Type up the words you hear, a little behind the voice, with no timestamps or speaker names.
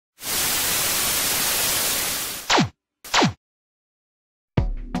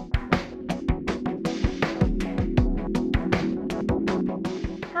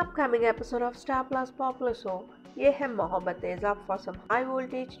upcoming episode of Star Plus Popular Show, ये है Mohabbatein is up for some high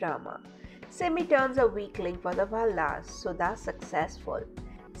voltage drama. Simmi turns a weakling for the Bhallas. Sudha successful.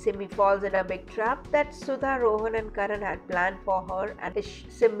 Simmi falls in a big trap that Sudha, Rohan and Karan had planned for her, and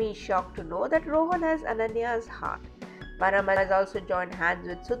Simmi is shocked to know that Rohan has Ananya's heart. Param has also joined hands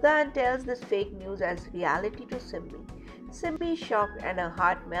with Sudha and tells this fake news as reality to Simmi. Simmi is shocked and her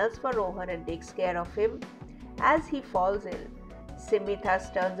heart melts for Rohan and takes care of him as he falls ill. Simmi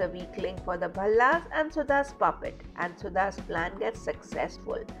thus turns a weakling for the Bhallas and Sudha's puppet, and Sudha's plan gets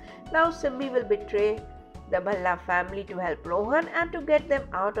successful. Now Simmi will betray the Bhalla family to help Rohan and to get them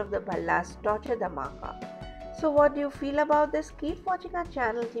out of the Bhallas' torture dhamaka. So what do you feel about this? Keep watching our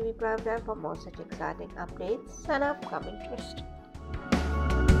channel TV Prime Time for more such exciting updates and upcoming twists.